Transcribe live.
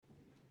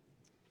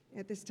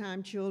At this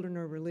time, children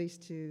are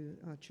released to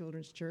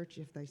Children's Church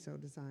if they so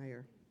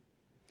desire.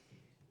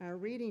 Our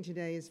reading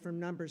today is from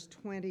Numbers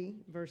 20,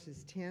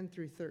 verses 10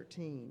 through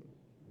 13.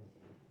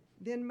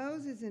 Then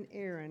Moses and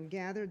Aaron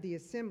gathered the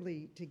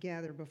assembly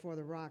together before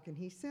the rock, and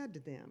he said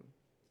to them,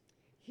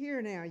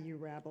 "Hear now, you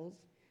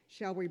rebels,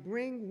 shall we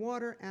bring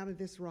water out of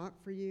this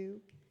rock for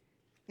you?"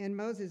 And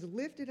Moses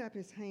lifted up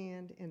his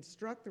hand and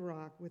struck the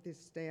rock with his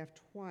staff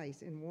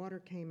twice, and water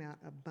came out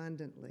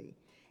abundantly.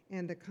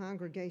 And the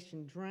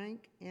congregation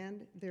drank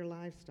and their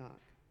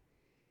livestock.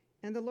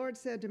 And the Lord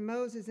said to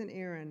Moses and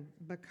Aaron,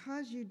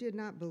 "Because you did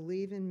not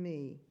believe in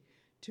me,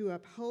 to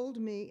uphold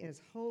me as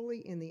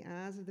holy in the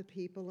eyes of the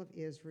people of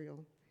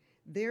Israel,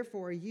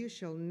 therefore you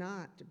shall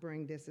not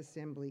bring this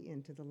assembly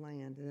into the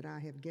land that I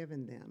have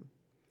given them.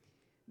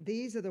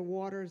 These are the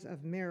waters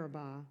of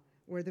Meribah,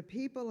 where the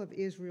people of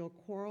Israel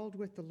quarreled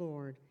with the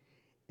Lord,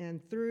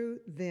 and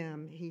through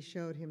them he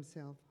showed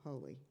himself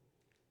holy."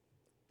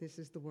 This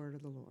is the word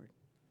of the Lord.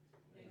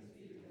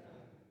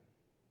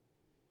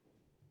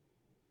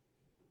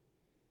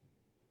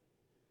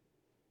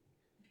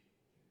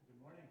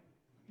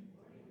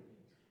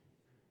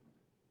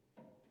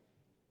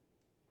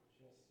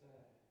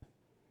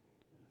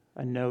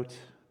 A note,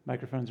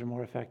 microphones are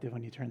more effective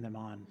when you turn them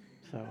on.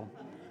 So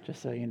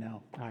just so you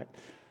know. All right.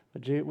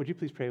 Would you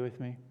please pray with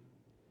me?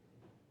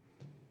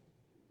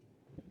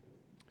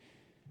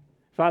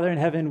 Father in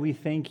heaven, we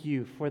thank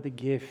you for the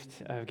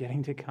gift of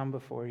getting to come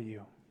before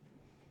you.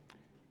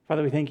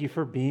 Father, we thank you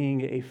for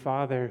being a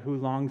father who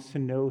longs to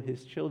know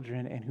his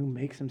children and who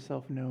makes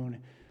himself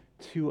known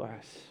to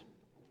us.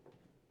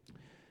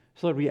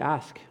 So Lord, we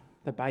ask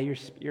that by your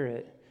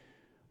Spirit,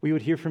 we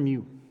would hear from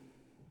you.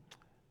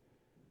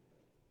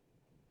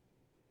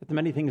 That the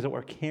many things that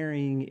we're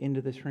carrying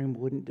into this room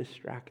wouldn't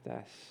distract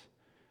us.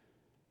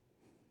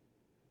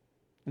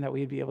 And that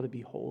we'd be able to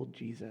behold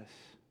Jesus,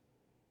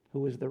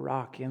 who is the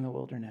rock in the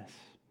wilderness.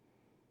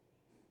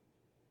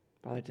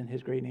 Father, it's in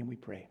his great name we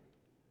pray.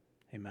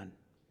 Amen.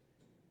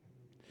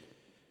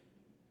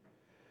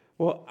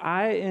 Well,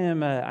 I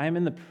am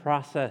in the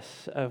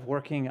process of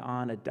working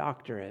on a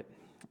doctorate.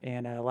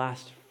 And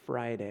last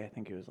Friday, I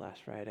think it was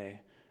last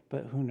Friday,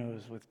 but who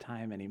knows with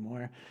time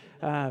anymore,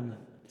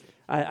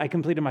 I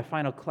completed my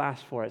final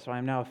class for it, so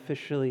I'm now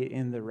officially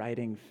in the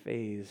writing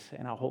phase,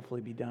 and I'll hopefully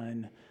be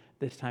done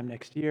this time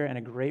next year. And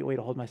a great way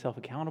to hold myself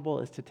accountable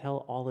is to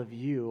tell all of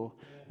you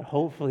that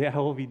hopefully I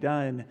will be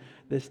done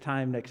this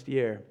time next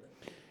year.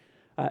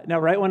 Now,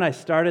 right when I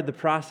started the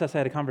process, I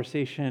had a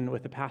conversation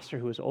with a pastor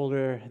who was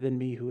older than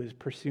me who was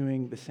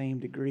pursuing the same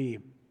degree.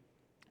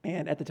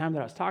 And at the time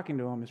that I was talking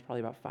to him, it was probably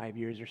about 5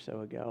 years or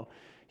so ago,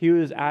 he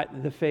was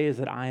at the phase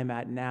that I am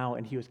at now,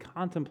 and he was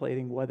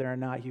contemplating whether or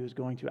not he was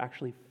going to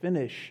actually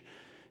finish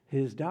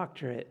his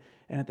doctorate.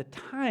 And at the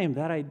time,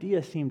 that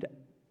idea seemed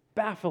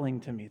baffling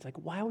to me. It's like,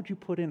 why would you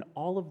put in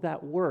all of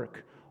that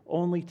work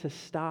only to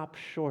stop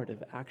short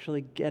of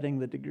actually getting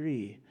the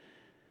degree?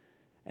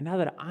 And now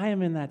that I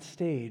am in that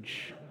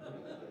stage,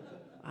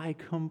 I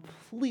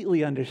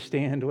completely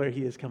understand where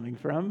he is coming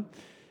from.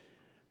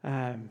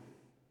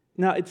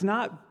 Now, it's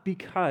not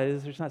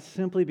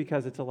simply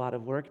because it's a lot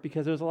of work,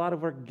 because it was a lot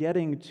of work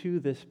getting to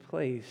this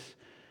place.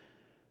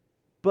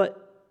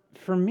 But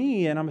for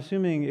me, and I'm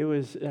assuming it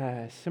was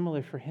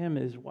similar for him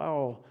as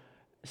well,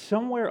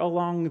 somewhere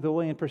along the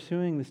way in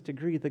pursuing this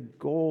degree, the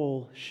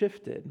goal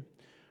shifted.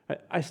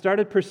 I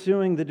started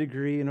pursuing the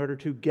degree in order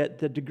to get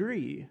the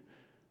degree.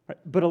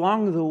 But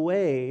along the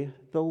way,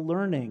 the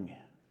learning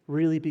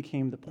really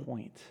became the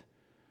point.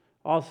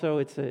 Also,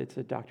 it's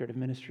a doctorate of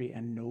ministry,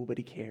 and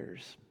nobody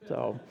cares.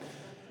 So,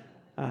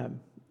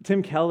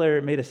 Tim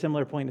Keller made a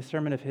similar point in a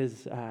sermon of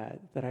his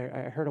that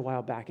I heard a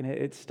while back, and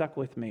it stuck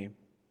with me.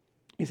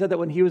 He said that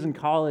when he was in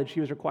college, he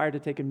was required to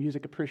take a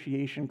music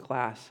appreciation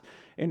class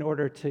in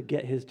order to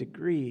get his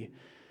degree.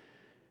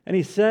 And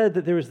he said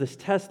that there was this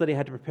test that he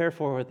had to prepare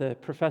for where the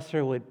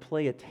professor would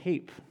play a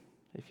tape,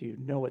 if you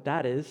know what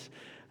that is.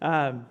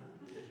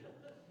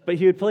 But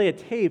he would play a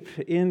tape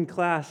in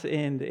class,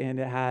 and it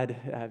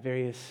had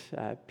various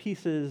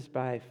pieces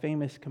by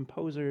famous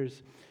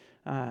composers.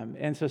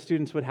 And so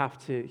students would have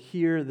to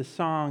hear the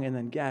song and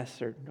then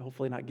guess, or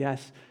hopefully not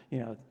guess,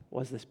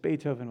 was this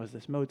Beethoven, was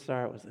this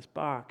Mozart, was this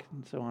Bach,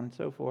 and so on and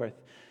so forth.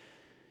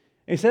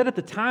 And he said at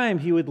the time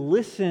he would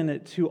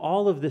listen to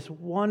all of this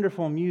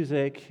wonderful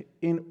music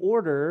in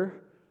order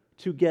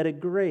to get a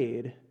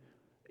grade,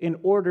 in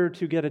order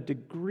to get a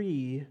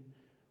degree,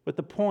 with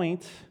the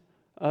point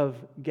of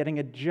getting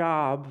a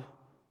job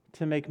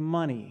to make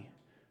money.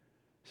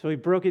 So he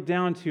broke it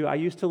down to, I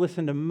used to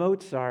listen to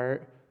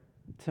Mozart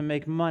to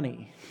make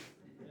money.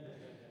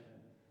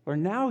 Or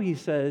now he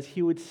says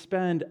he would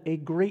spend a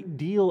great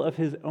deal of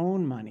his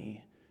own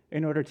money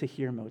in order to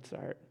hear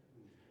Mozart.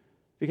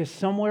 Because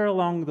somewhere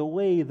along the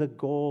way, the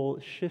goal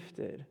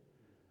shifted.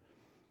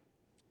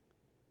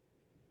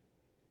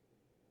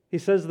 He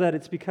says that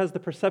it's because the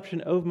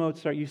perception of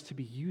Mozart used to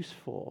be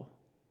useful,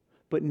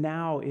 but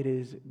now it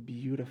is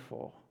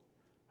beautiful.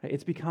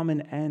 It's become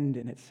an end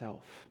in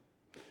itself.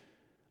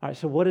 All right,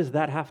 so what does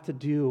that have to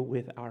do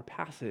with our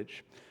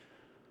passage?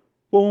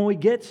 Well, when we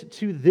get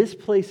to this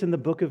place in the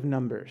book of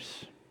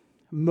Numbers,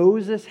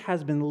 Moses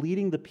has been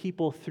leading the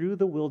people through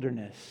the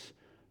wilderness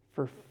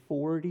for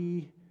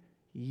 40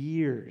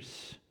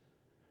 years.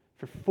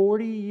 For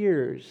 40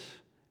 years,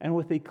 and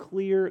with a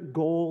clear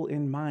goal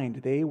in mind.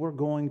 They were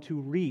going to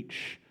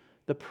reach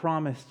the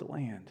promised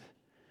land.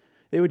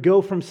 They would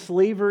go from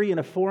slavery in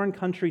a foreign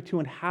country to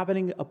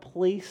inhabiting a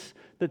place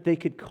that they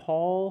could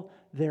call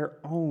their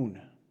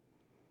own.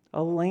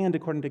 A land,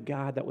 according to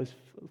God, that was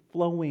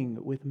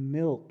flowing with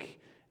milk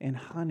and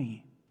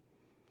honey.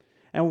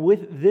 And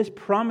with this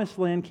promised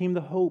land came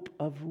the hope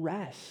of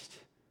rest,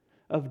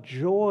 of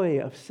joy,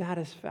 of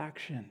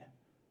satisfaction.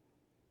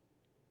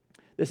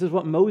 This is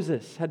what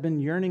Moses had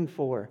been yearning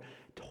for,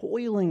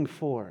 toiling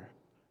for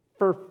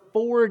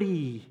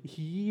 40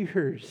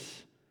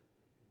 years.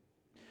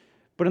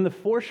 But in the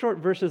 4 short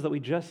verses that we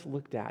just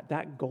looked at,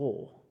 that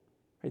goal,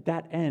 right,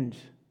 that end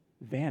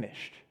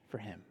vanished for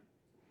him.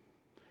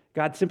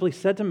 God simply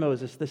said to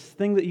Moses, this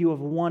thing that you have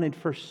wanted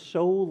for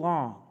so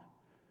long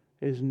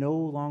is no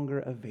longer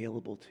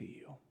available to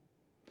you.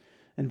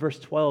 In verse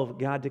 12,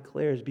 God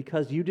declares,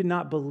 because you did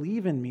not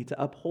believe in me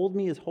to uphold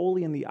me as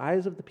holy in the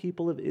eyes of the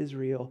people of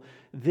Israel,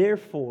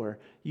 therefore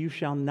you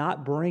shall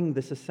not bring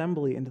this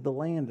assembly into the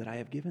land that I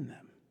have given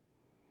them.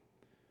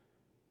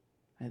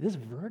 And this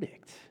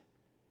verdict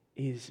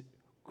is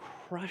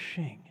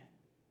crushing.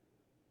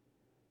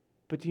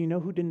 But do you know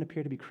who didn't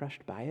appear to be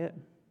crushed by it?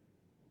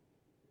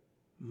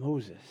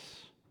 Moses.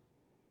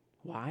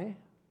 Why?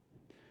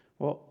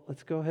 Well,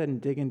 let's go ahead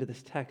and dig into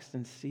this text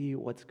and see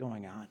what's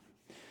going on.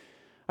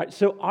 All right,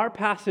 so our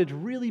passage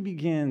really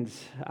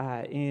begins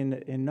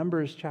in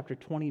Numbers chapter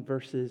 20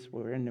 verses,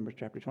 we're in Numbers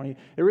chapter 20.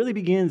 It really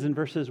begins in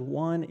verses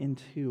 1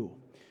 and 2.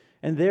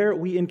 And there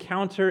we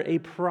encounter a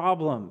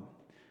problem.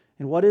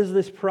 And what is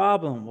this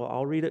problem? Well,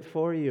 I'll read it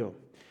for you.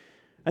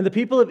 And the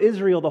people of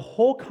Israel, the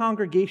whole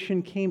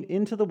congregation came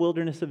into the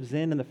wilderness of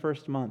Zin in the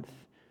first month.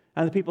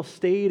 And the people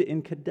stayed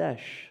in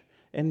Kadesh,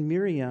 and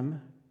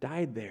Miriam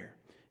died there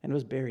and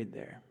was buried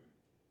there.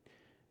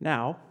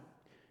 Now,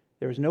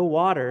 there was no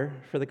water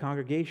for the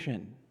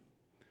congregation.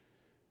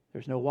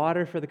 There's no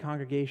water for the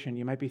congregation.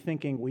 You might be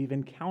thinking, we've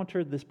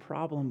encountered this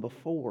problem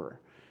before,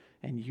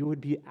 and you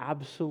would be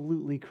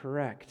absolutely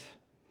correct.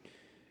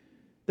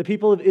 The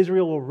people of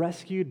Israel were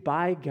rescued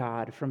by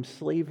God from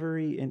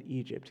slavery in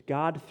Egypt.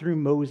 God, through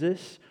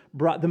Moses,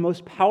 brought the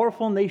most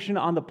powerful nation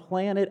on the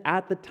planet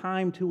at the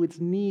time to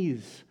its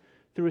knees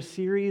through a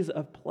series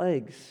of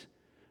plagues,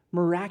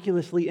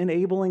 miraculously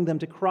enabling them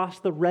to cross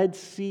the Red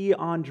Sea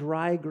on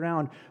dry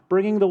ground,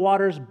 bringing the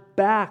waters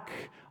back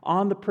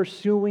on the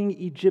pursuing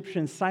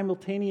Egyptians,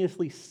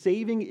 simultaneously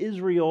saving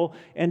Israel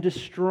and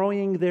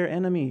destroying their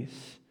enemies.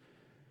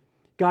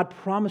 God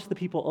promised the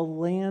people a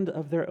land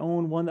of their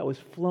own, one that was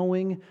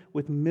flowing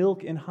with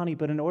milk and honey,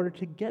 but in order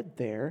to get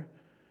there,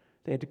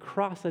 they had to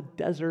cross a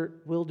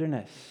desert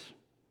wilderness.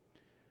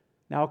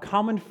 Now, a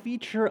common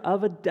feature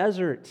of a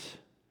desert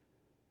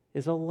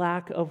is a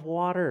lack of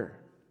water.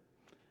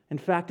 In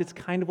fact, it's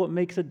kind of what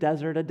makes a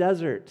desert a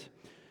desert.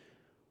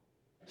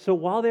 So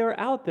while they were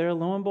out there,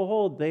 lo and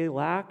behold, they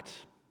lacked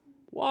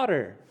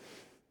water.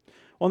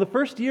 Well, in the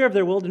first year of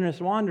their wilderness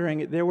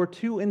wandering, there were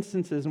 2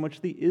 instances in which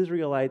the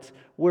Israelites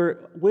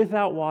were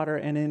without water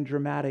and in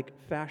dramatic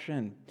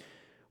fashion.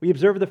 We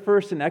observe the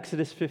first in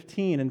Exodus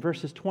 15. In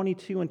verses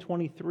 22 and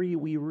 23,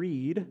 we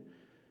read,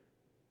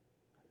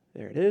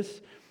 there it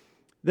is,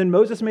 Then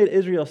Moses made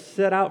Israel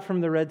set out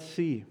from the Red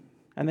Sea,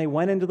 and they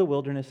went into the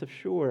wilderness of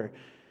Shur.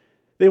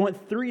 They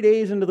went 3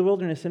 days into the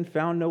wilderness and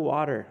found no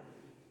water.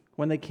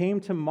 When they came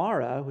to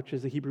Marah, which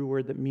is a Hebrew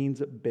word that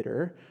means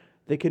bitter,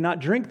 they could not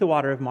drink the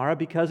water of Marah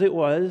because it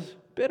was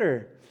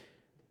bitter.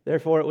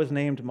 Therefore, it was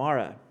named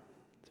Marah.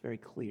 It's very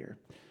clear.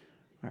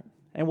 All right.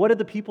 And what did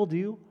the people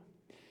do?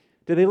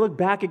 Did they look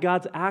back at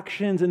God's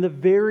actions in the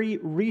very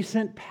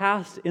recent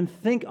past and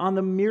think on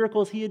the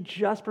miracles He had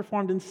just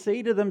performed and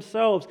say to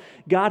themselves,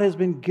 God has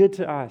been good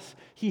to us.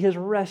 He has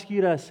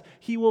rescued us.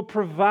 He will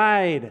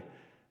provide.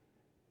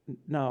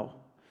 No.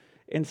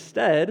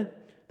 Instead,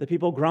 the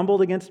people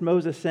grumbled against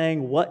Moses,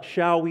 saying, What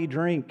shall we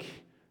drink?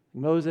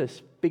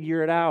 Moses,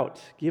 figure it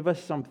out. Give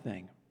us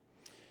something.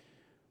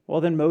 Well,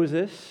 then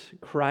Moses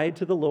cried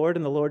to the Lord,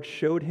 and the Lord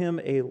showed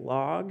him a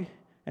log,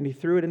 and he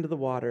threw it into the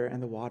water,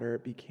 and the water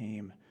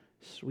became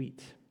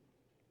sweet.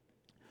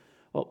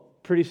 Well,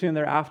 pretty soon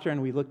thereafter, and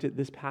we looked at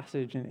this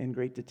passage in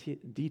great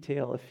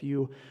detail a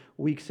few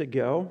weeks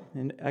ago,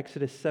 in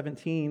Exodus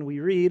 17,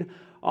 we read,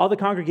 All the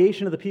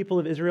congregation of the people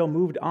of Israel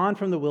moved on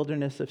from the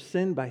wilderness of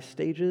Sin by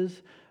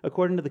stages,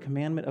 according to the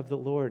commandment of the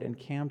Lord, and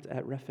camped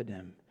at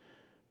Rephidim.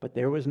 But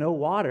there was no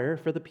water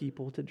for the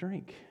people to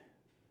drink.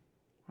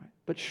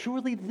 But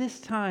surely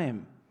this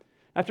time,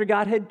 after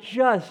God had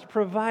just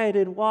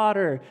provided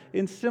water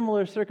in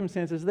similar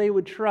circumstances, they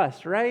would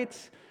trust, right?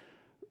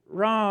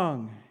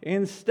 Wrong.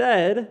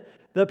 Instead,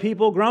 the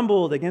people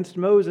grumbled against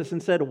Moses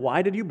and said,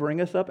 Why did you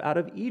bring us up out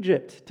of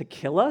Egypt? To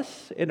kill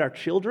us and our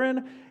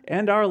children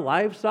and our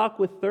livestock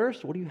with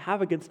thirst? What do you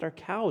have against our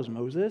cows,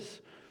 Moses?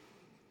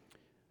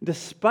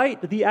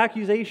 Despite the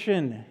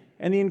accusation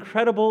and the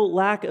incredible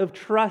lack of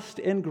trust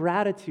and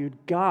gratitude,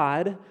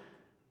 God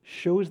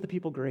shows the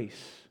people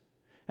grace.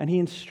 And he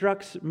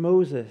instructs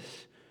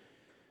Moses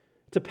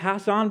to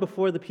pass on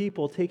before the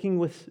people, taking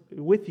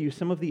with you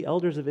some of the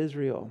elders of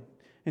Israel,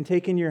 and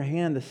take in your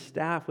hand the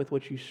staff with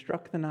which you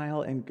struck the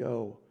Nile, and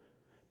go.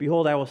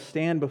 Behold, I will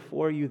stand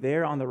before you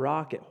there on the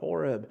rock at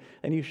Horeb,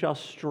 and you shall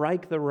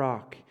strike the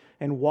rock,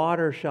 and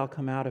water shall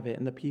come out of it,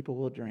 and the people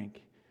will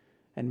drink.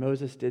 And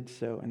Moses did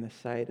so in the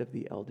sight of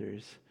the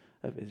elders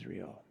of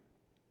Israel.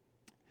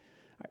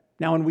 All right.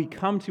 Now, when we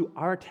come to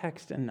our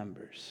text in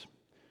Numbers,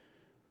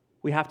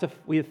 we have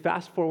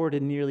fast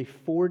forwarded nearly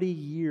 40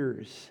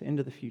 years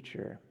into the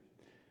future,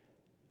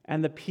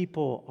 and the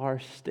people are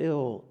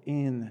still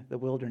in the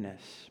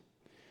wilderness.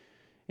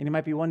 And you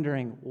might be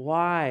wondering,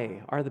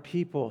 why are the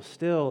people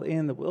still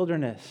in the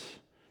wilderness?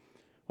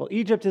 Well,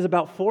 Egypt is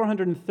about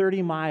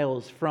 430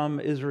 miles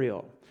from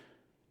Israel.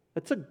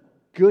 That's a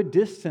good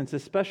distance,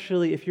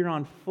 especially if you're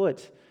on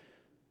foot,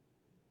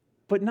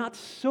 but not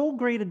so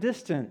great a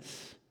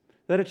distance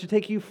that it should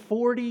take you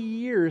 40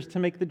 years to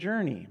make the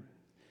journey.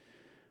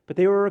 But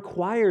they were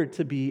required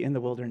to be in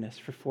the wilderness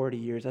for 40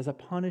 years as a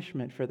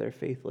punishment for their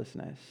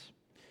faithlessness.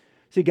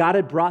 See, God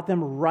had brought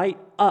them right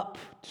up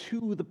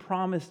to the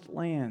promised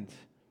land.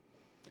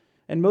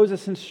 And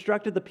Moses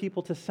instructed the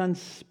people to send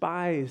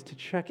spies to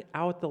check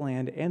out the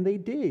land, and they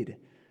did.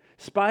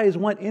 Spies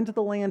went into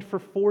the land for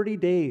 40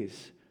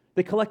 days.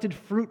 They collected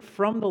fruit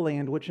from the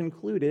land, which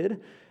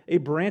included a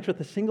branch with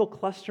a single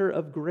cluster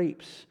of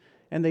grapes,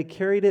 and they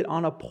carried it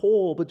on a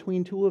pole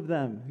between two of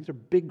them. These are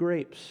big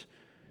grapes.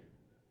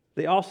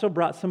 They also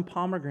brought some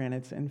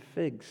pomegranates and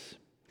figs,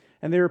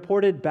 and they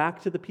reported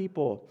back to the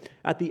people.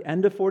 At the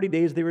end of 40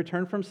 days, they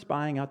returned from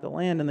spying out the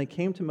land, and they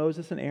came to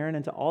Moses and Aaron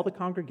and to all the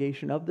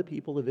congregation of the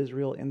people of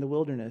Israel in the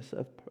wilderness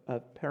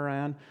of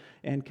Paran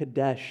and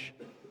Kadesh.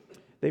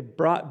 They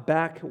brought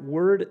back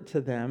word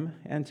to them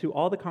and to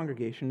all the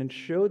congregation and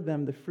showed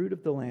them the fruit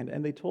of the land.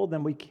 And they told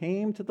them, we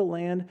came to the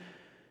land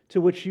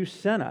to which you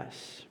sent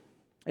us.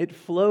 It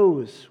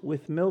flows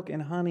with milk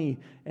and honey,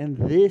 and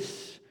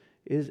this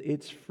is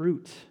its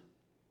fruit.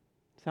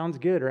 Sounds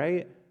good,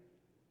 right?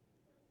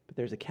 But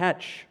there's a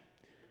catch.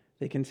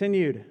 They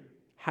continued,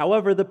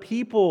 however, the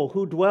people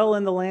who dwell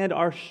in the land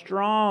are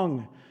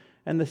strong,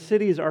 and the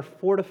cities are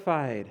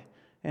fortified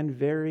and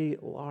very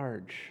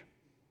large.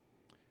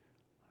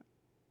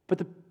 But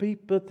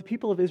the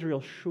people of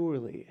Israel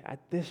surely, at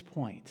this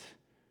point,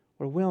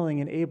 were willing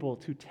and able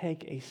to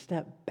take a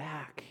step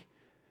back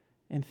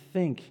and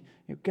think,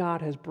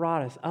 God has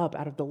brought us up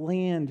out of the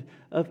land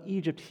of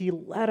Egypt. He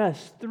led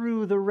us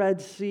through the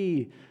Red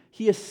Sea.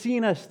 He has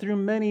seen us through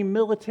many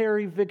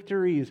military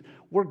victories.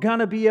 We're going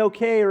to be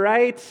okay,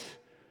 right?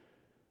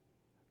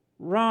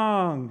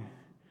 Wrong.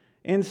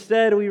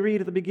 Instead, we read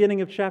at the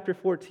beginning of chapter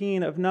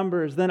 14 of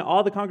Numbers, then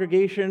all the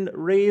congregation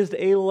raised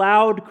a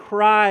loud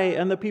cry,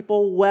 and the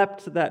people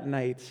wept that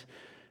night.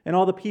 And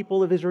all the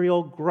people of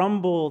Israel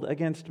grumbled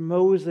against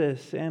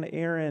Moses and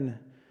Aaron.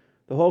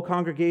 The whole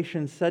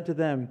congregation said to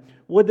them,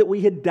 would that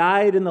we had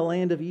died in the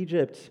land of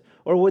Egypt,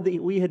 or would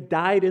that we had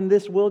died in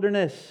this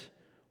wilderness.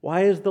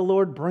 Why is the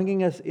Lord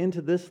bringing us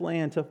into this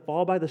land to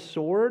fall by the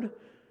sword?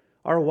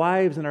 Our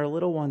wives and our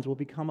little ones will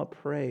become a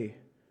prey.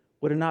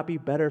 Would it not be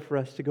better for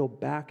us to go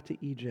back to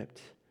Egypt?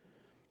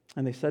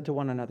 And they said to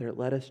one another,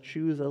 let us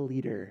choose a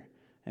leader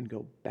and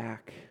go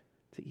back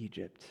to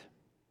Egypt.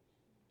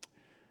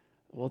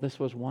 Well, this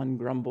was one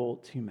grumble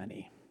too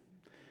many.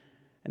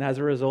 And as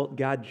a result,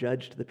 God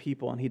judged the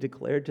people, and he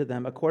declared to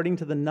them, according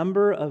to the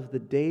number of the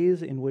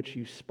days in which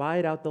you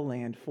spied out the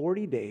land,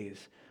 40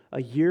 days, a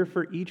year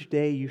for each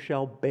day, you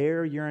shall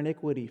bear your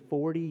iniquity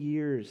 40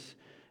 years,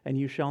 and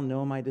you shall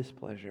know my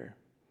displeasure.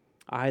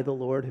 I, the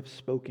Lord, have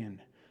spoken.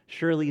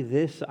 Surely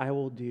this I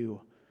will do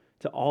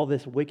to all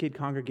this wicked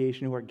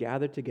congregation who are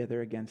gathered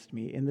together against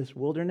me. In this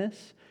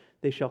wilderness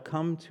they shall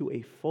come to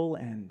a full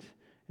end,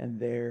 and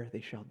there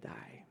they shall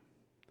die.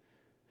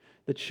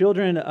 The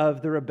children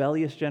of the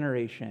rebellious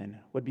generation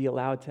would be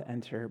allowed to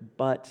enter,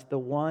 but the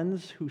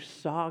ones who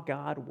saw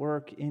God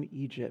work in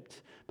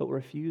Egypt but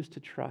refused to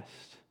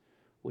trust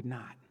would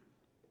not.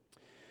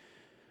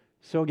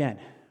 So again,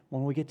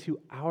 when we get to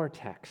our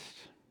text,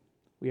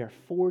 we are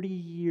 40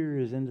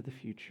 years into the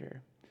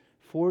future,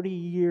 40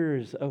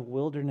 years of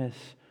wilderness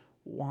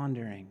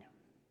wandering.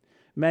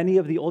 Many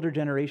of the older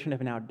generation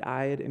have now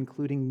died,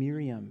 including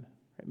Miriam,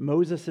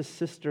 Moses'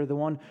 sister, the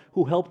one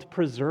who helped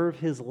preserve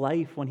his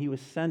life when he was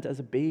sent as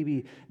a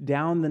baby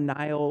down the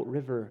Nile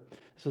River.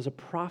 This was a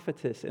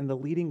prophetess and the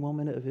leading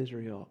woman of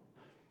Israel.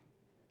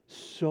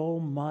 So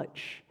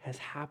much has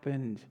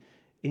happened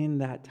in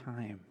that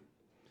time.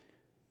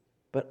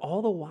 But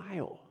all the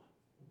while,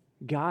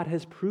 God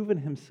has proven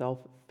himself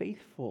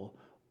faithful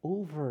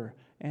over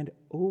and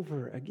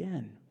over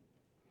again.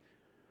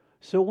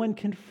 So when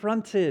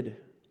confronted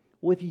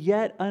with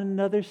yet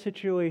another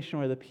situation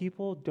where the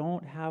people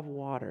don't have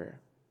water,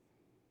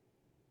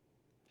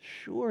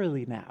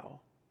 surely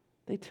now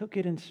they took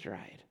it in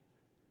stride,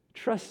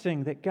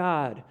 trusting that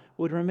God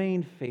would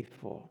remain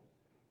faithful,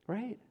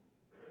 right?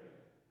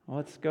 Well,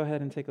 let's go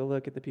ahead and take a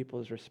look at the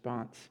people's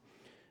response.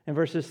 In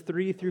verses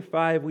 3 through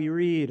 5, we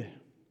read,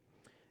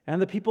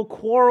 "And the people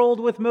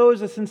quarreled with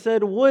Moses and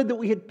said, 'Would that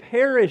we had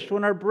perished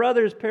when our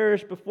brothers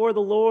perished before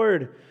the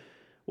Lord.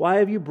 Why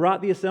have you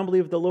brought the assembly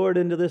of the Lord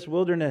into this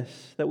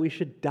wilderness, that we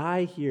should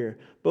die here,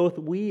 both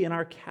we and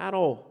our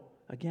cattle?'"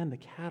 Again, the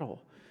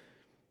cattle.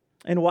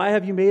 "And why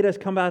have you made us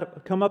come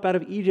up out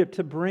of Egypt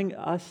to bring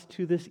us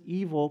to this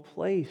evil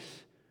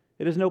place?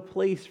 It is no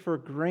place for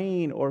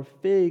grain or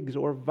figs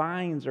or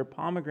vines or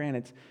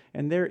pomegranates,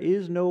 and there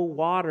is no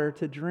water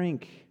to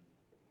drink."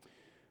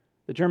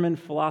 The German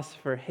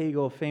philosopher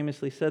Hegel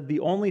famously said, "The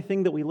only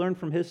thing that we learn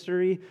from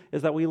history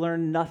is that we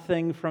learn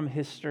nothing from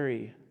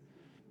history."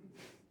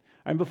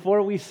 And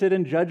before we sit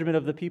in judgment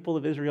of the people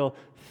of Israel,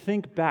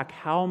 think back,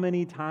 how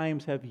many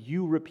times have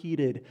you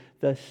repeated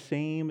the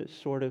same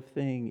sort of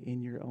thing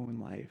in your own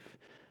life?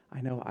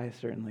 I know I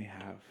certainly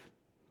have.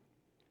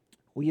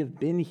 We have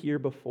been here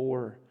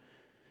before.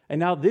 And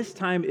now this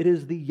time it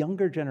is the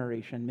younger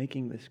generation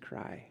making this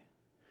cry.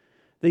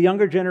 The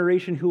younger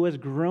generation who has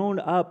grown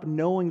up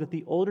knowing that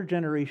the older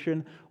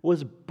generation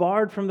was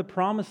barred from the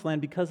promised land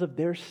because of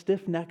their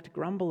stiff-necked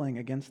grumbling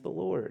against the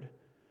Lord.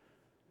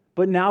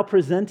 But now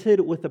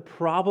presented with a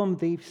problem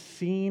they've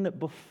seen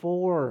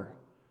before,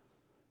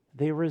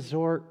 they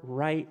resort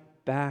right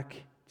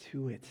back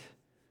to it.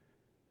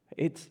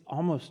 It's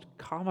almost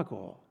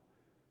comical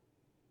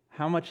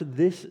how much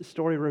this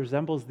story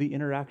resembles the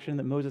interaction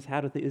that Moses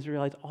had with the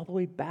Israelites all the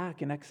way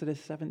back in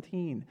Exodus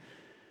 17.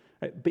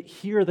 But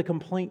here the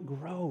complaint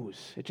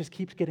grows. It just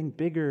keeps getting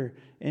bigger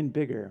and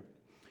bigger.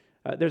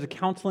 There's a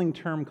counseling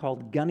term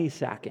called gunny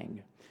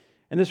sacking.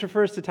 And this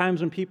refers to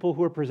times when people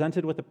who are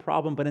presented with a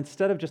problem, but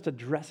instead of just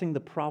addressing the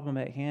problem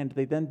at hand,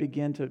 they then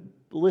begin to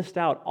list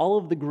out all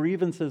of the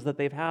grievances that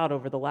they've had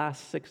over the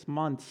last 6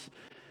 months.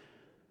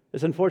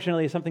 This,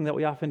 unfortunately, is something that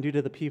we often do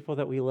to the people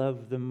that we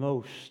love the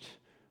most.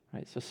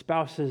 Right? So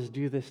spouses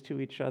do this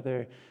to each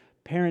other.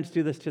 Parents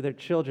do this to their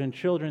children.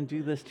 Children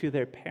do this to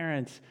their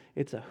parents.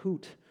 It's a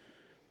hoot.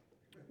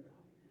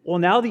 Well,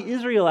 now the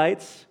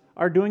Israelites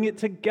are doing it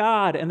to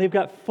God, and they've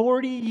got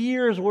 40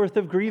 years worth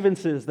of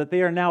grievances that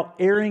they are now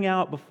airing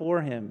out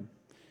before Him.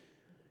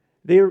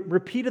 They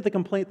repeated the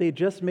complaint they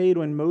just made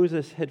when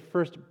Moses had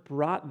first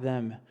brought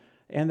them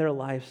and their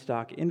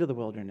livestock into the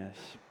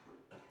wilderness.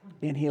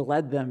 And he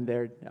led them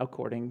there,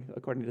 according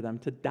to them,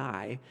 to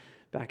die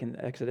back in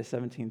Exodus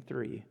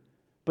 17:3.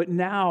 But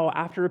now,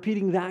 after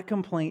repeating that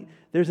complaint,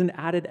 there's an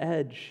added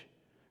edge.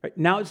 Right?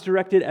 Now it's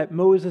directed at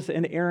Moses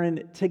and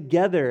Aaron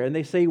together, and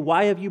they say,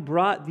 "Why have you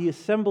brought the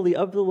assembly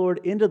of the Lord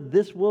into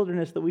this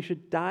wilderness that we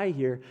should die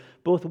here,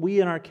 both we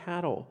and our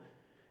cattle?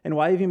 And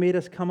why have you made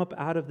us come up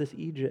out of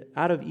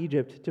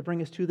Egypt to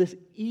bring us to this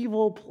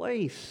evil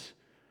place?"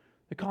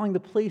 They're calling the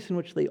place in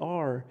which they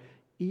are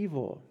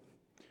evil.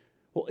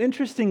 Well,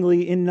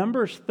 interestingly, in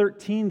Numbers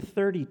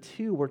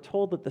 13:32, we're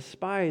told that the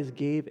spies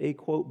gave a,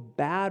 quote,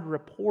 bad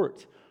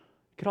report.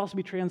 It could also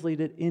be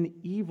translated an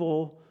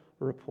evil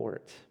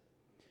report.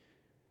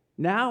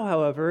 Now,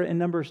 however, in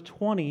Numbers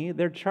 20,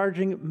 they're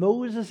charging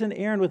Moses and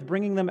Aaron with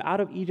bringing them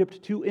out of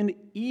Egypt to an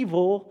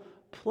evil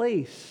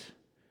place.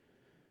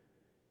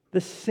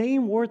 The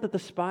same word that the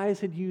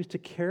spies had used to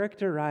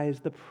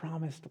characterize the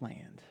promised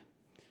land.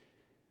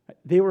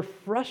 They were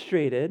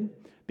frustrated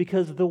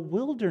because the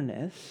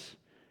wilderness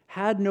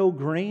had no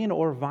grain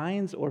or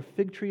vines or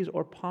fig trees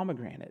or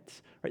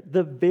pomegranates. Right?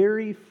 The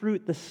very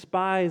fruit the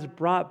spies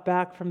brought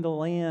back from the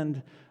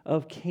land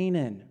of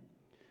Canaan.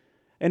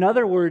 In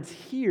other words,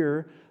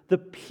 here, the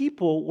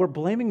people were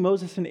blaming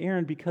Moses and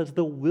Aaron because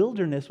the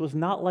wilderness was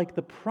not like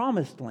the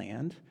promised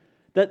land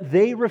that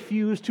they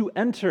refused to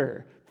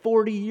enter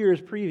 40 years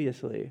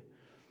previously.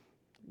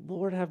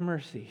 Lord have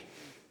mercy.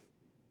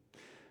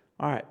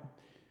 All right,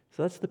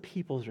 so that's the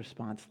people's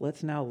response.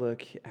 Let's now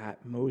look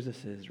at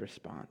Moses'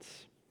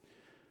 response.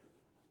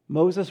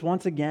 Moses,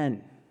 once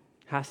again,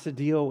 has to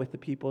deal with the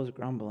people's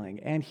grumbling,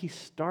 and he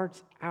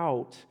starts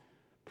out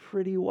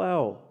pretty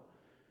well.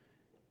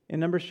 In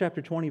Numbers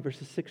chapter 20,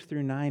 verses 6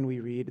 through 9, we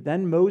read,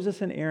 "Then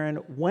Moses and Aaron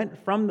went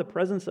from the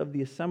presence of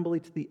the assembly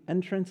to the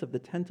entrance of the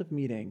tent of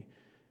meeting,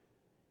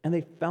 and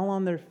they fell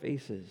on their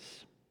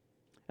faces.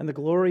 And the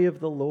glory of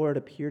the Lord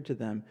appeared to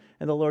them.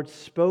 And the Lord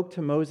spoke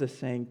to Moses,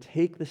 saying,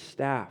 'Take the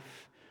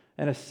staff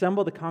and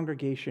assemble the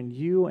congregation,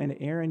 you and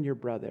Aaron your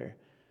brother,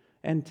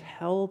 and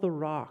tell the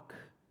rock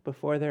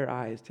before their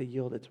eyes to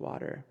yield its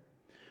water.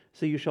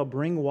 So you shall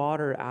bring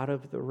water out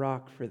of the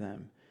rock for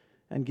them,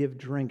 and give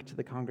drink to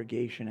the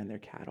congregation and their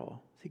cattle.'"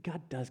 See,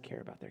 God does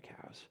care about their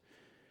cows.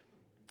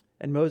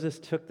 "And Moses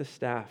took the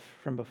staff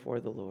from before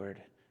the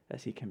Lord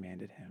as he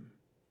commanded him."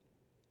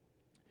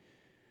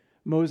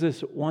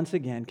 Moses, once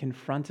again,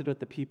 confronted with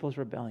the people's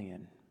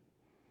rebellion,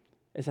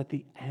 is at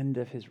the end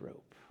of his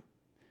rope.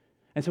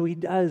 And so he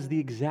does the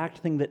exact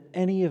thing that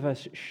any of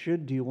us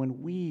should do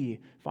when we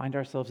find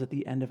ourselves at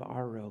the end of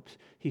our ropes.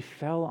 He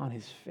fell on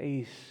his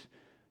face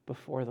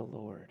before the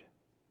Lord.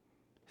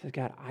 He says,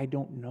 "God, I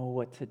don't know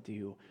what to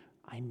do.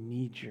 I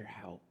need your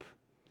help."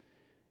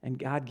 And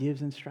God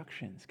gives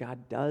instructions.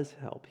 God does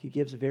help. He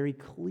gives very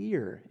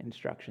clear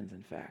instructions,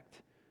 in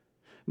fact.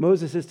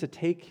 Moses is to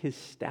take his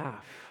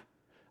staff,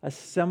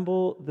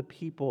 assemble the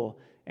people,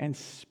 and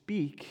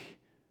speak,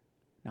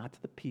 not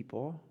to the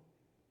people,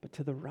 but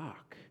to the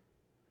rock,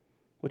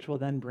 which will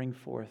then bring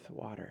forth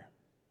water.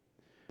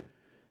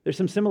 There's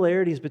some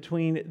similarities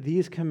between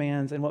these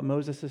commands and what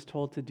Moses is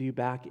told to do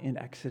back in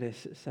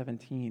Exodus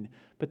 17,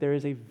 but there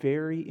is a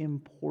very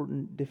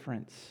important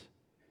difference.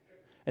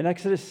 In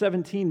Exodus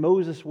 17,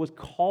 Moses was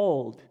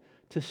called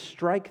to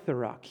strike the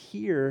rock.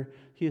 Here,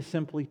 he is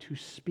simply to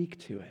speak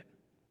to it.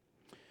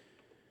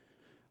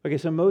 Okay,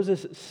 so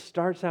Moses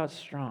starts out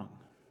strong.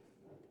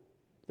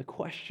 The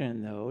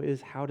question, though,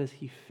 is how does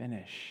he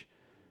finish?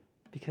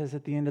 Because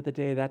at the end of the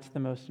day, that's the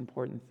most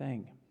important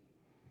thing.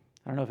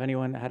 I don't know if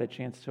anyone had a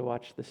chance to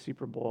watch the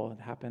Super Bowl.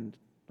 It happened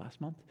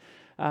last month.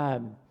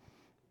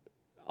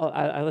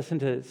 I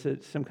listened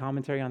to some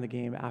commentary on the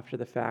game after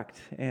the fact,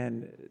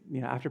 and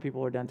after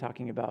people were done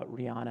talking about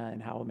Rihanna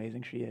and how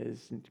amazing she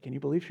is, and can you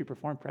believe she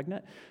performed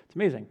pregnant? It's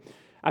amazing.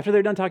 After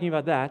they're done talking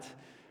about that,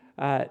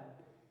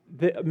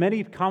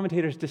 many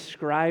commentators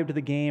described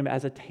the game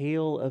as a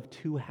tale of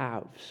two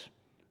halves.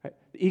 Right?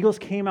 The Eagles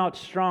came out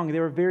strong. They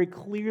were very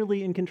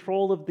clearly in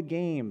control of the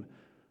game.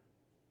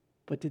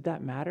 But did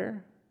that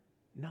matter?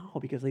 No,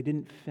 because they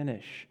didn't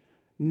finish.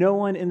 No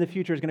one in the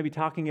future is going to be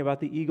talking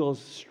about the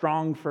Eagles'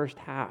 strong first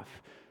half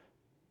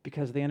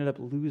because they ended up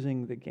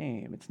losing the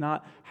game. It's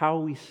not how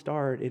we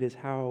start, it is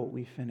how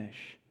we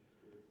finish.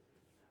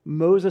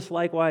 Moses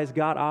likewise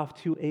got off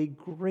to a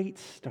great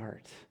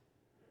start,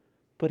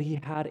 but he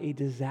had a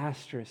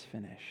disastrous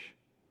finish.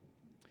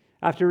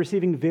 After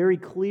receiving very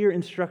clear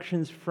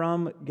instructions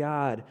from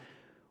God,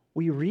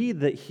 we read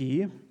that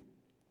he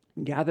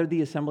gathered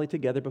the assembly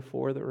together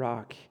before the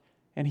rock.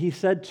 And he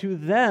said to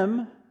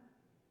them,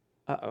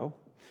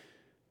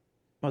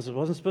 Moses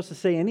wasn't supposed to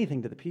say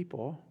anything to the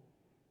people.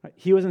 Right?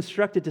 He was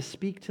instructed to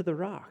speak to the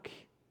rock.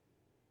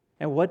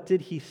 And what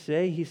did he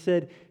say? He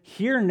said,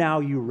 "Hear now,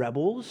 you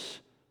rebels.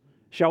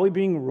 Shall we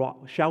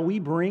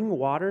bring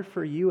water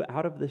for you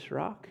out of this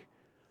rock?"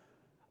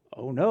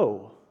 Oh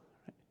no.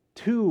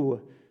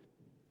 Two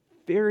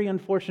very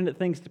unfortunate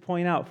things to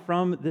point out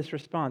from this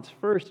response.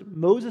 First,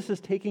 Moses is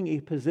taking a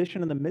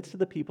position in the midst of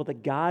the people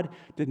that God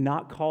did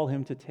not call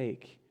him to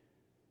take.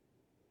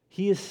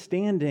 He is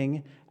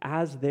standing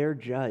as their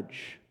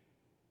judge.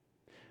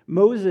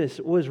 Moses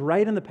was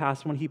right in the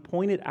past when he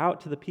pointed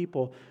out to the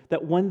people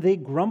that when they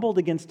grumbled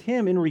against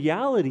him, in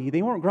reality,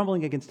 they weren't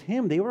grumbling against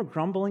him, they were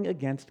grumbling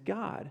against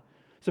God.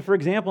 So, for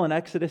example, in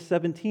Exodus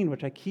 17,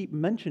 which I keep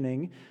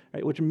mentioning,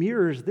 right, which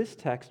mirrors this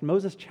text,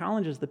 Moses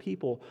challenges the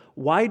people,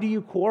 "Why do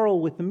you quarrel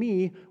with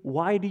me?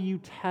 Why do you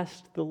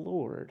test the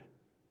Lord?"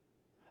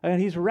 And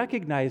he's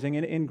recognizing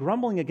and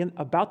grumbling again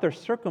about their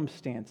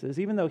circumstances,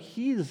 even though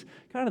he's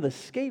kind of the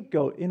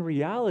scapegoat, in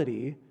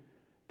reality,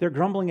 they're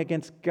grumbling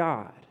against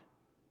God.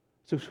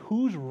 So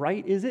whose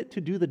right is it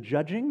to do the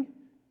judging?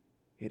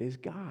 It is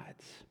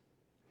God's.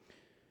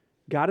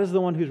 God is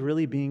the one who's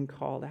really being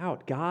called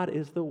out. God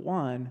is the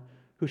one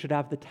who should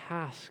have the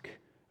task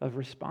of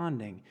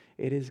responding.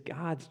 It is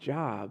God's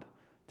job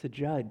to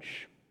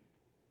judge.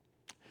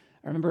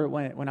 I remember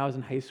when I was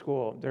in high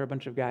school, there were a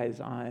bunch of guys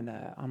on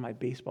my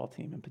baseball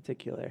team in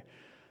particular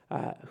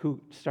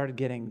who started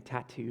getting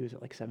tattoos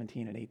at like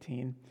 17 and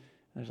 18.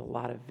 There's a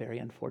lot of very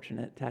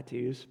unfortunate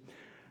tattoos.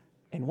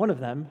 And one of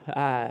them,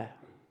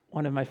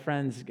 one of my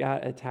friends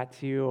got a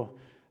tattoo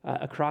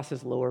across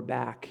his lower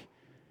back.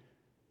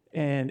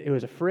 And it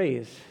was a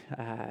phrase,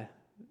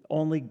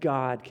 "Only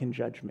God can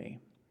judge me."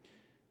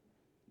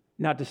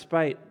 Now,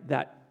 despite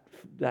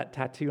that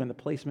tattoo and the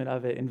placement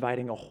of it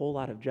inviting a whole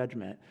lot of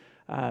judgment,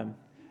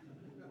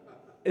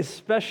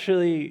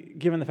 especially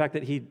given the fact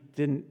that he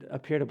didn't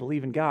appear to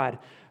believe in God,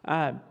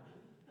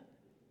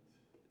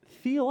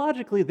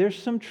 theologically,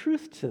 there's some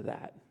truth to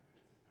that.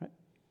 Right?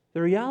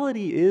 The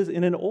reality is,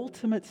 in an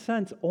ultimate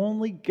sense,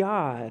 only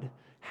God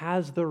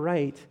has the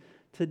right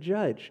to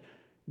judge.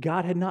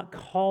 God had not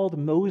called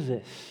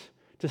Moses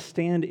to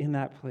stand in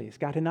that place.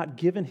 God had not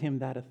given him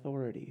that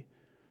authority.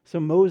 So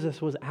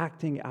Moses was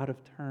acting out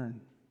of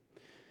turn.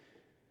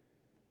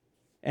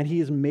 And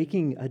he is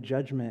making a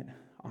judgment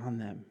on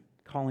them,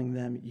 calling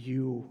them,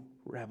 "You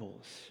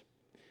rebels."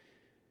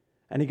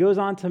 And he goes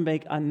on to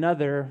make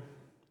another,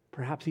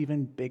 perhaps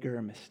even bigger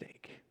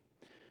mistake.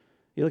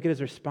 You look at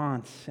his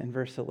response in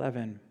verse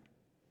 11.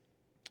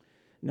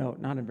 No,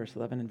 not in verse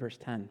 11, in verse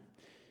 10.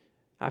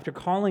 After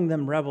calling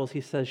them rebels,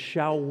 he says,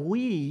 "Shall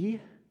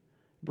we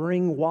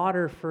bring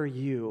water for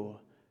you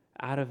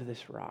out of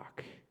this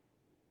rock?"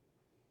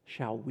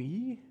 Shall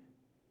we?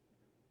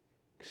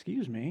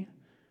 Excuse me.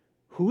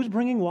 Who's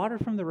bringing water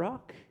from the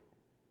rock?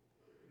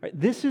 Right,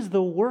 this is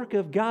the work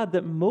of God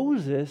that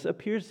Moses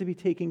appears to be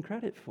taking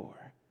credit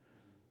for.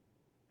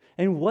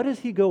 And what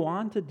does he go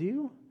on to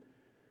do?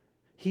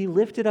 He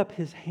lifted up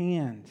his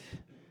hand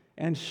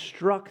and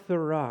struck the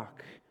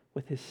rock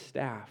with his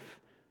staff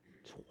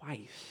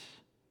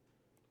twice.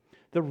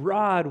 The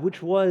rod,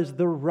 which was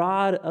the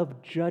rod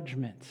of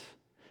judgment,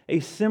 a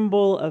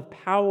symbol of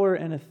power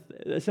and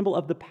a symbol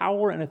of the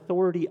power and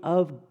authority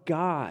of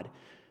God.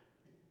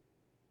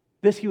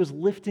 This he was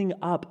lifting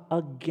up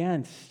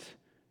against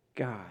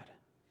God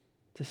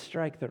to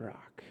strike the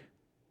rock.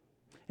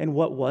 And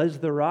what was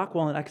the rock?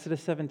 Well, in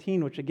Exodus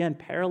 17, which again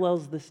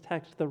parallels this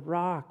text, the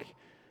rock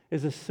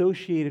is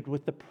associated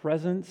with the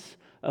presence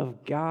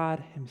of God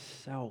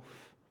himself.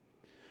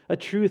 A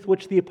truth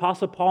which the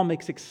Apostle Paul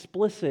makes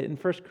explicit in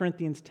 1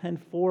 Corinthians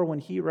 10:4 when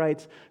he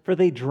writes, "For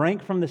they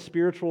drank from the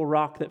spiritual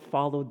rock that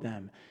followed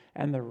them,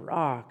 and the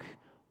rock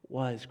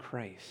was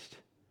Christ."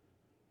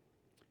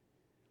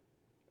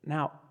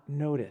 Now,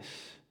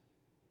 notice,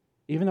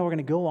 even though we're going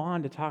to go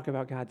on to talk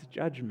about God's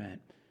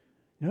judgment,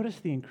 notice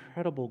the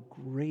incredible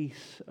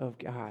grace of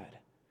God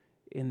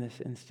in this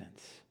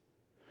instance.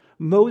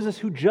 Moses,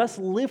 who just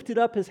lifted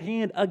up his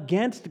hand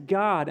against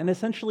God and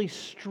essentially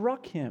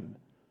struck him,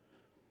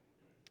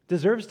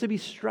 deserves to be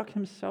struck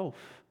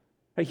himself.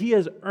 He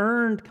has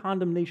earned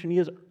condemnation. He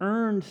has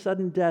earned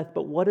sudden death.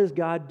 But what does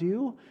God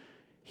do?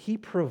 He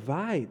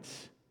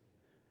provides.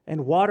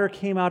 And water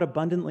came out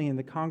abundantly, and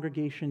the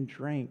congregation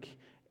drank,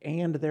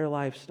 and their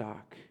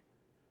livestock.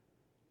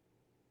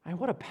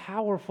 What a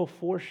powerful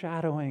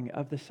foreshadowing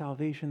of the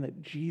salvation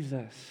that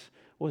Jesus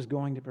was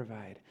going to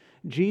provide.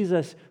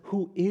 Jesus,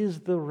 who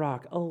is the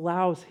rock,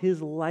 allows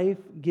his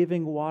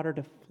life-giving water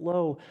to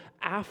flow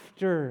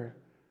after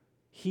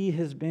he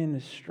has been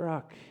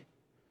struck.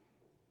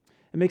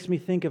 It makes me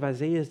think of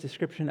Isaiah's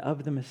description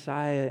of the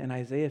Messiah in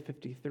Isaiah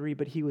 53,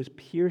 but he was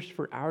pierced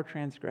for our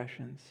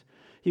transgressions.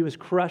 He was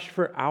crushed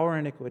for our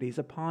iniquities.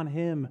 Upon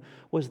him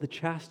was the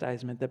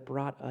chastisement that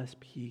brought us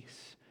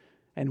peace,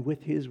 and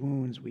with his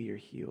wounds we are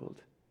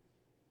healed.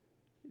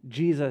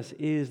 Jesus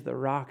is the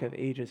rock of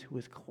ages who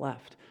was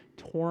cleft,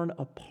 torn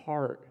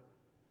apart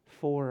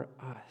for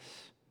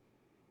us.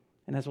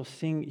 And as we'll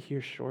sing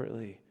here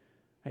shortly,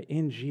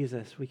 in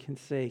Jesus we can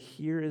say,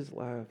 "Here is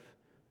love,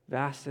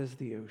 vast as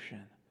the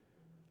ocean,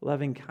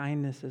 loving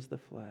kindness as the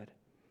flood."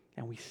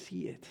 And we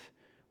see it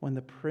when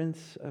the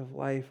Prince of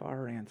Life,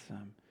 our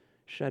ransom,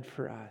 shed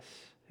for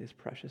us his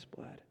precious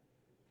blood.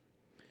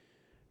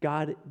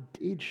 God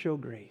did show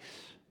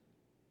grace,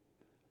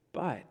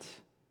 but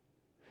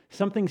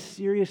something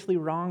seriously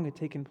wrong had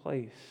taken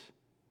place.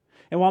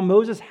 And while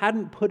Moses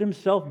hadn't put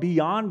himself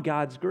beyond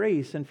God's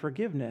grace and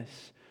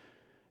forgiveness,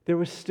 there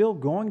was still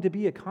going to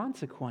be a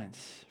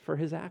consequence for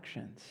his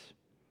actions.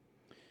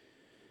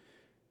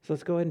 So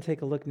let's go ahead and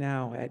take a look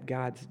now at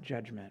God's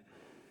judgment.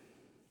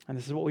 And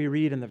this is what we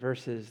read in the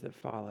verses that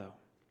follow.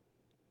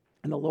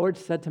 "And the Lord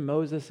said to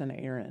Moses and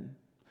Aaron,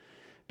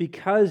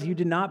 'Because you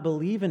did not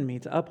believe in me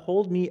to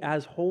uphold me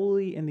as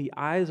holy in the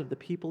eyes of the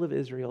people of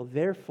Israel,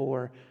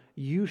 therefore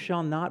you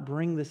shall not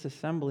bring this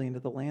assembly into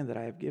the land that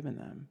I have given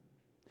them.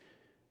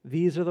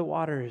 These are the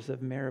waters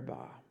of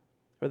Meribah,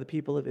 where the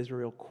people of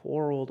Israel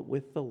quarreled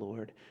with the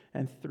Lord,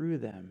 and through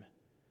them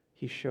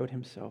he showed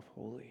himself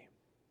holy.'"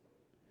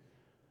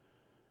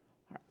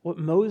 What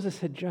Moses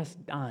had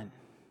just done,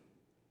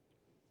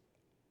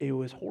 it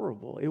was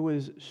horrible. It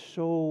was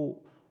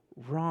so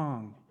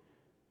wrong.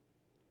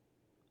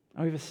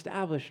 And we've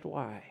established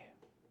why.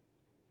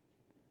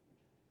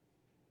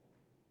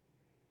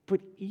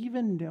 But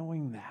even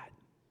knowing that,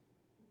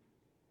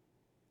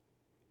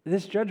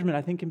 this judgment,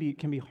 I think, can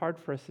be hard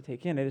for us to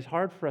take in. It is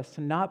hard for us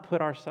to not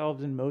put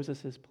ourselves in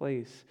Moses'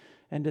 place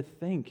and to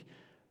think,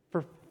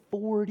 for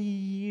 40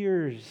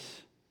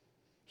 years,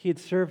 he had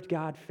served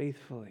God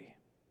faithfully.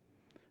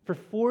 For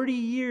 40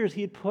 years,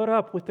 he had put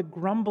up with the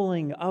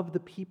grumbling of the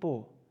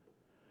people.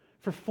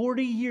 For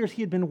 40 years,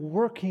 he had been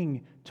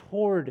working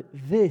toward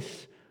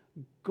this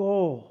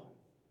goal.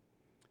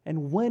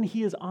 And when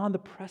he is on the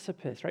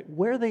precipice, right,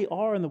 where they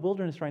are in the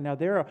wilderness right now,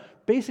 they are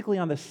basically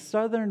on the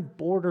southern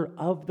border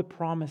of the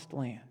promised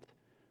land.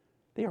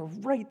 They are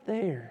right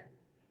there.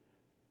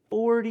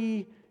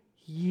 40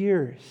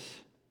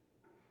 years.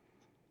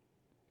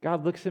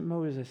 God looks at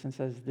Moses and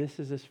says, "This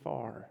is as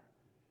far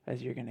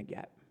as you're going to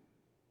get."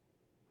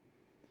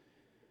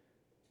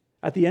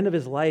 At the end of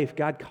his life,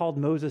 God called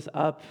Moses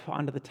up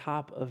onto the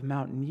top of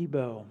Mount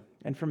Nebo,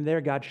 and from there,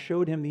 God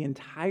showed him the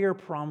entire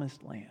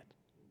promised land.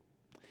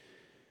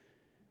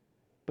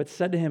 But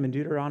said to him in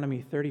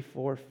Deuteronomy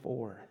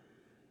 34:4,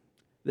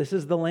 "This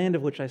is the land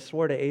of which I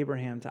swore to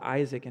Abraham, to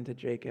Isaac, and to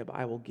Jacob.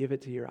 I will give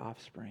it to your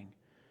offspring.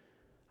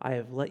 I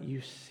have let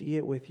you see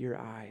it with your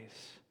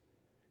eyes,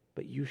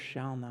 but you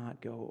shall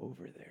not go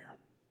over there."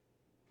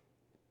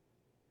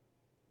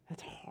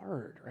 That's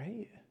hard,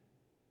 right?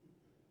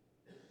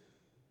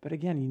 But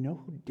again, you know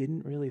who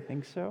didn't really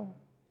think so?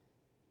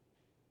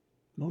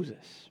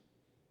 Moses.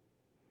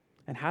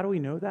 And how do we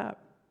know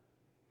that?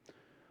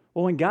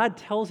 Well, when God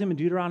tells him in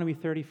Deuteronomy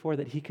 34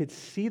 that he could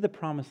see the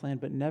promised land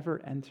but never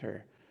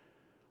enter,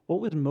 what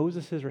was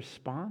Moses'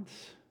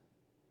 response?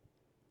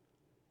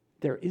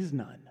 There is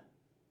none.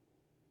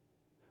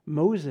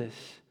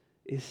 Moses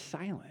is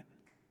silent.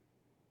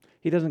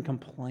 He doesn't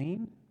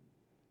complain.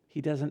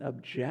 He doesn't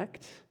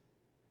object.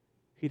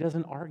 He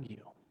doesn't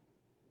argue.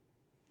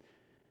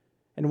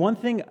 And one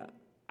thing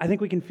I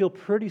think we can feel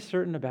pretty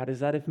certain about is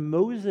that if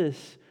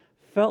Moses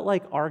felt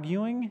like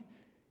arguing,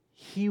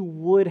 he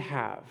would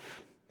have.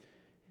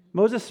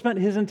 Moses spent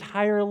his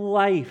entire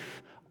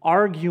life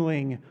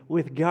arguing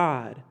with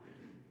God.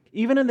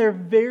 Even in their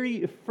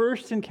very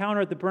first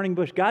encounter at the burning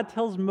bush, God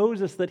tells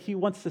Moses that he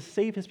wants to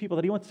save his people,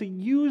 that he wants to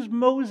use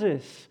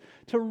Moses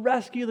to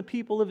rescue the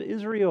people of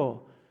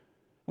Israel.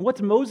 And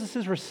what's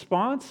Moses'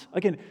 response?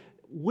 Again,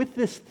 with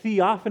this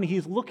theophany,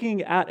 he's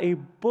looking at a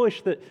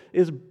bush that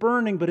is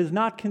burning but is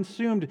not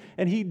consumed,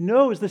 and he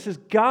knows this is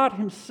God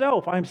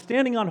himself. I'm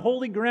standing on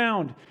holy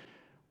ground.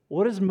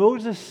 What does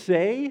Moses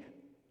say?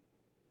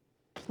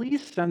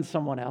 Please send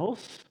someone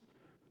else.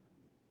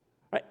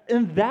 Right?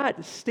 And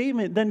that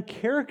statement then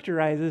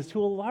characterizes,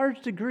 to a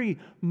large degree,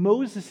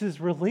 Moses'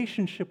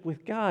 relationship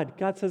with God.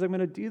 God says, I'm going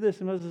to do this.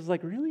 And Moses is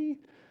like, really?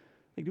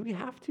 Like, do we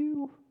have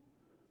to?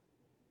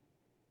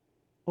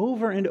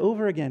 Over and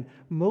over again,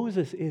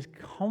 Moses is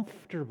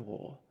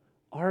comfortable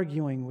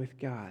arguing with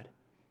God.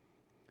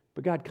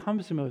 But God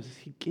comes to Moses.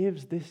 He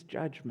gives this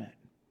judgment.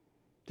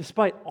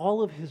 Despite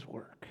all of his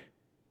work,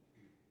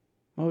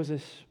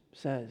 Moses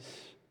says,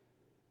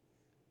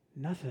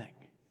 nothing.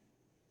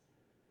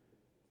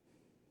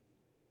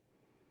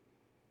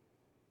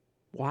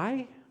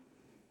 Why?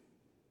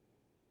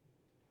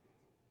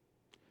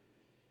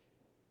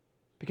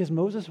 Because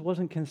Moses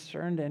wasn't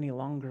concerned any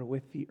longer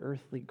with the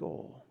earthly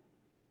goal.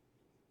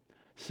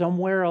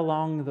 Somewhere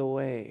along the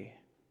way,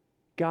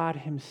 God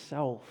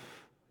himself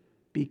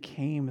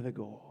became the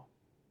goal.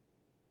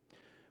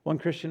 One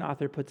Christian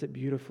author puts it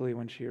beautifully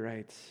when she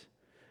writes,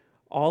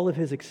 all of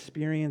his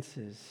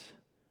experiences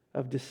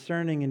of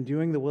discerning and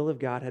doing the will of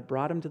God had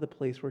brought him to the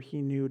place where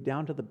he knew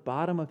down to the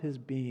bottom of his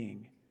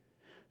being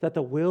that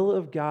the will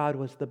of God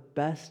was the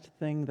best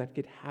thing that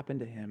could happen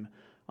to him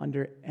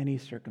under any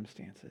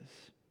circumstances.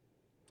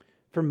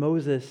 For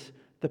Moses,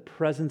 the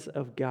presence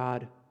of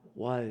God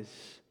was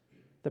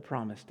the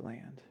promised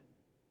land.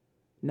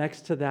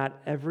 Next to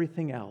that,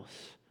 everything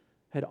else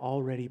had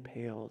already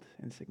paled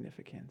in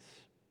significance.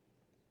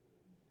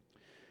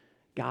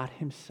 God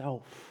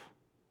himself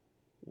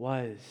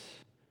was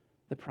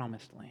the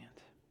promised land.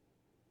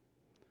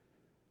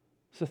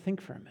 So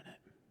think for a minute.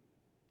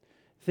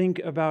 Think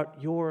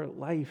about your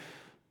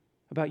life,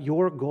 about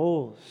your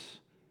goals,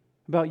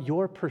 about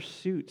your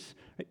pursuits.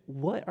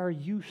 What are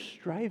you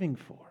striving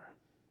for?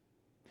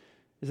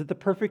 Is it the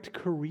perfect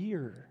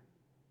career,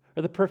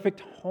 or the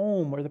perfect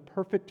home, or the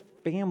perfect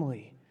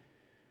family?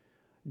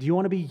 Do you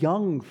want to be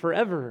young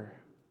forever,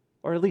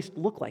 or at least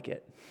look like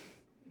it?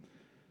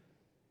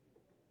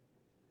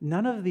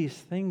 None of these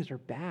things are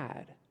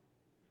bad,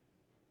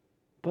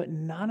 but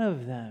none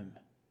of them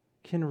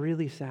can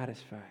really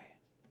satisfy.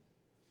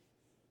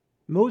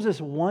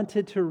 Moses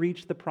wanted to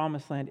reach the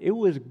promised land. It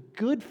was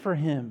good for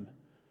him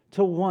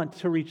to want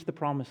to reach the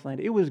promised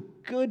land. It was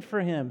good for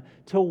him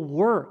to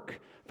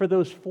work for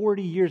those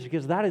 40 years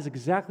because that is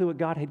exactly what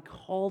God had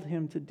called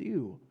him to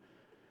do.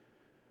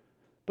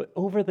 But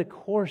over the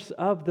course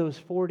of those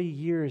 40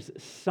 years,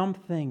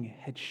 something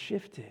had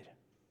shifted.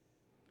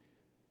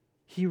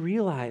 He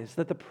realized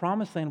that the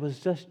promised land was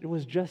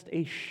just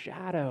a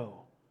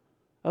shadow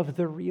of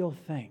the real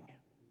thing.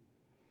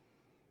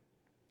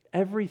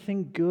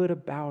 Everything good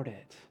about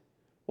it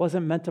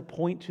wasn't meant to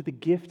point to the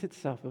gift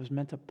itself. It was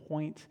meant to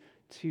point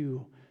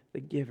to the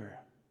giver.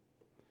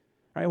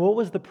 All right, what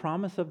was the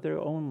promise of their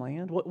own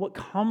land? What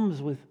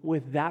comes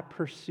with that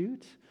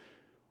pursuit?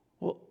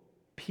 Well,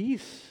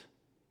 peace,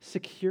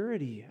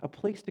 security, a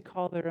place to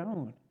call their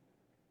own.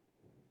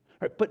 All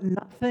right, but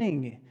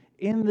nothing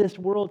in this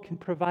world can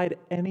provide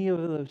any of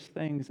those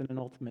things in an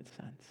ultimate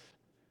sense.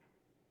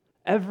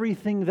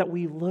 Everything that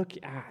we look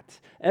at,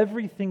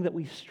 everything that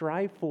we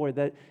strive for,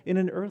 that in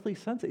an earthly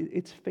sense,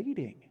 it's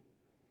fading.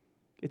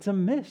 It's a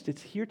mist.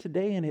 It's here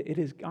today and it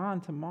is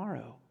gone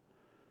tomorrow.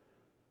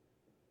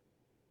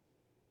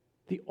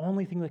 The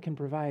only thing that can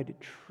provide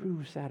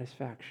true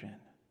satisfaction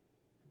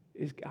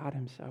is God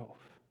himself.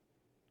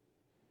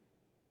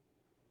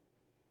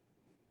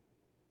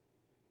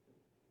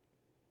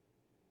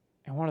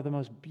 And one of the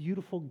most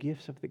beautiful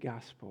gifts of the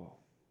gospel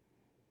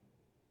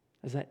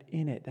is that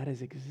in it, that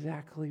is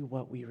exactly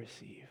what we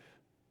receive.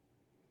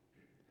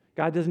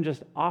 God doesn't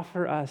just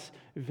offer us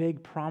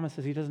vague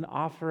promises. He doesn't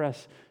offer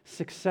us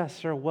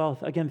success or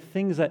wealth. Again,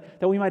 things that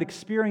we might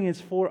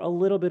experience for a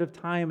little bit of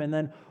time and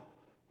then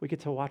we get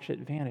to watch it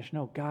vanish.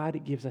 No,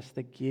 God gives us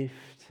the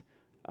gift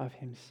of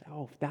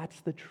himself. That's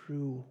the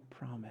true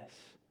promise.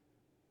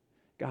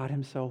 God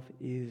himself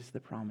is the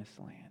promised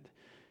land.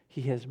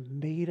 He has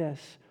made us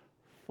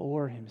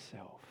for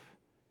himself.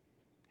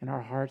 And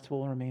our hearts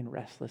will remain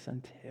restless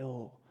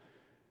until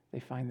they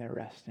find their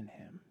rest in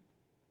him.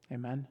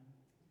 Amen?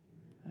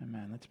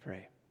 Amen. Let's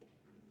pray.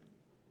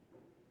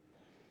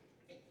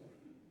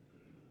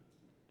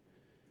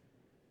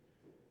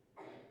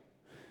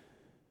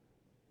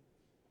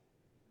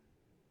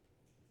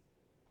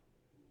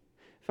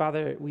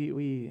 Father,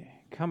 we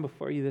come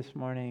before you this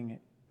morning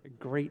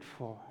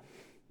grateful.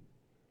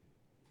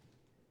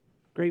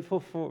 Grateful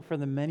for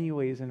the many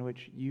ways in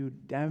which you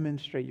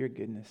demonstrate your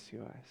goodness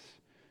to us.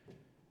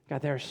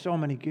 God, there are so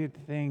many good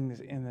things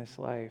in this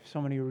life, so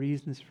many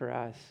reasons for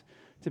us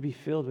to be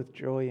filled with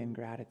joy and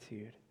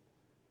gratitude.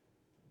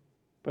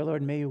 But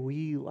Lord, may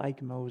we,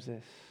 like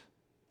Moses,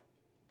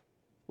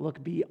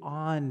 look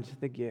beyond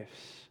the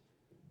gifts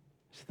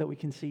so that we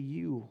can see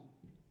you,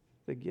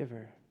 the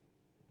giver.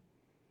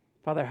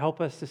 Father, help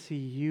us to see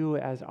you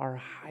as our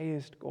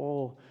highest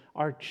goal,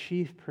 our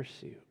chief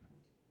pursuit.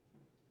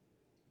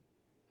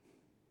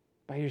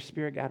 By your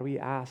Spirit, God, we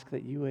ask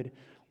that you would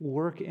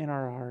work in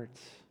our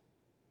hearts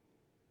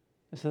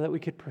so that we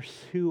could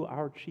pursue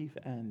our chief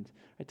end,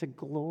 right, to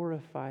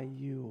glorify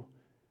you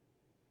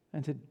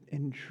and to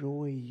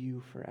enjoy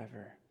you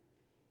forever.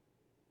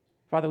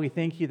 Father, we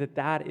thank you that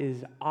that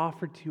is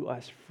offered to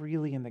us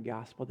freely in the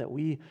gospel, that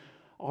we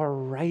are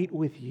right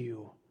with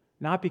you,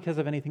 not because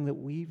of anything that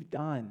we've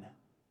done,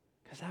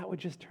 because that would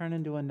just turn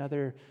into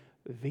another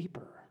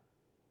vapor.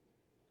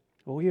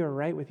 But we are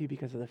right with you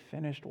because of the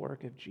finished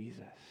work of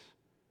Jesus.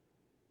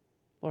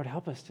 Lord,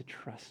 help us to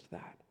trust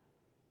that.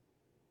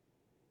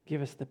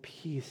 Give us the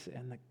peace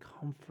and the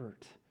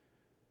comfort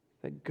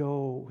that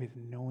go with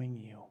knowing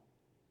you.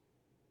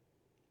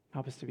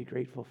 Help us to be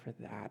grateful for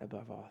that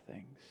above all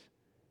things.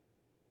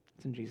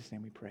 It's in Jesus'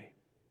 name we pray.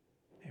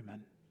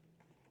 Amen.